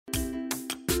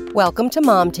Welcome to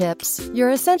Mom Tips, your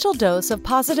essential dose of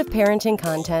positive parenting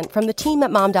content from the team at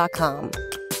mom.com.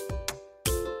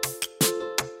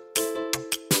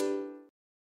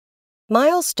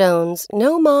 Milestones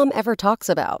no mom ever talks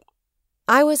about.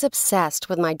 I was obsessed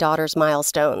with my daughter's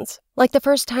milestones, like the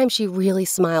first time she really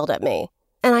smiled at me.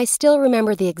 And I still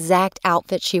remember the exact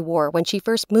outfit she wore when she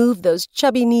first moved those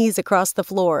chubby knees across the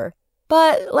floor.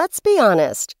 But let's be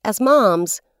honest, as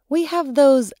moms, we have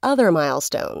those other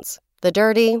milestones. The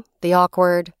dirty, the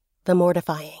awkward, the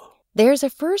mortifying. There's a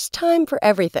first time for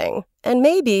everything, and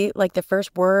maybe, like the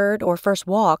first word or first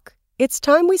walk, it's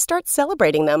time we start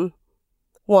celebrating them.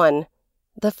 1.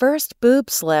 The first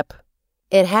boob slip.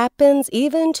 It happens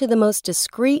even to the most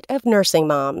discreet of nursing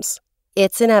moms.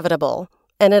 It's inevitable,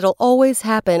 and it'll always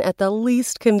happen at the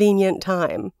least convenient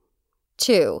time.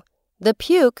 2. The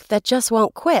puke that just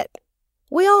won't quit.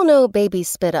 We all know babies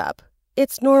spit up.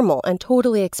 It's normal and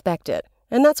totally expected.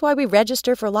 And that's why we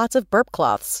register for lots of burp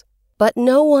cloths. But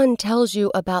no one tells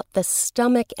you about the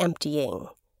stomach emptying.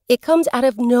 It comes out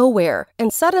of nowhere,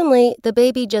 and suddenly the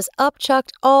baby just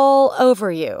upchucked all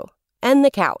over you, and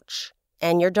the couch,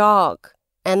 and your dog,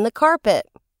 and the carpet.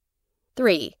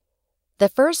 3. The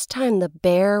first time the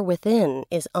bear within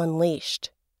is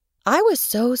unleashed. I was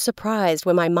so surprised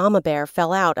when my mama bear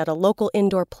fell out at a local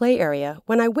indoor play area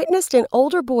when I witnessed an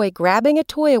older boy grabbing a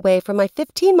toy away from my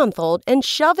 15-month-old and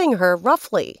shoving her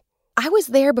roughly. I was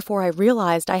there before I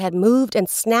realized I had moved and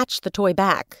snatched the toy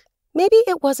back. Maybe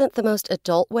it wasn't the most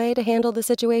adult way to handle the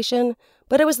situation,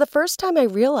 but it was the first time I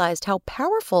realized how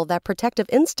powerful that protective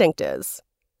instinct is.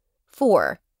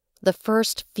 4. The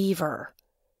first fever.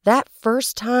 That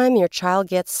first time your child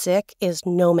gets sick is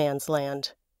no man's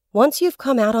land. Once you've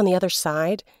come out on the other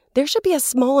side, there should be a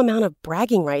small amount of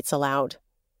bragging rights allowed.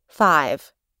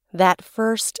 5. That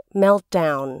first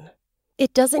meltdown.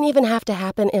 It doesn't even have to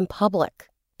happen in public.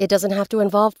 It doesn't have to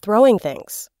involve throwing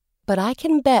things. But I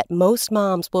can bet most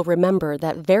moms will remember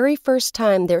that very first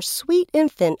time their sweet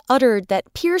infant uttered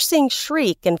that piercing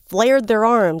shriek and flared their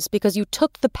arms because you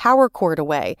took the power cord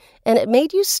away, and it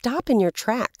made you stop in your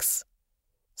tracks.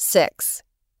 6.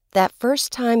 That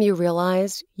first time you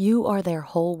realized you are their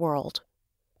whole world.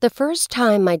 The first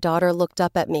time my daughter looked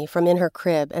up at me from in her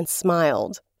crib and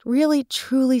smiled, really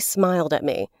truly smiled at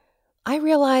me, I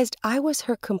realized I was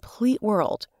her complete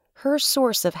world, her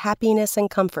source of happiness and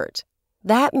comfort.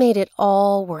 That made it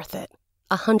all worth it,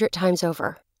 100 times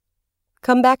over.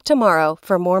 Come back tomorrow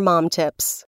for more mom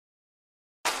tips.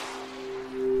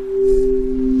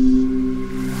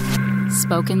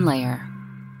 Spoken Layer.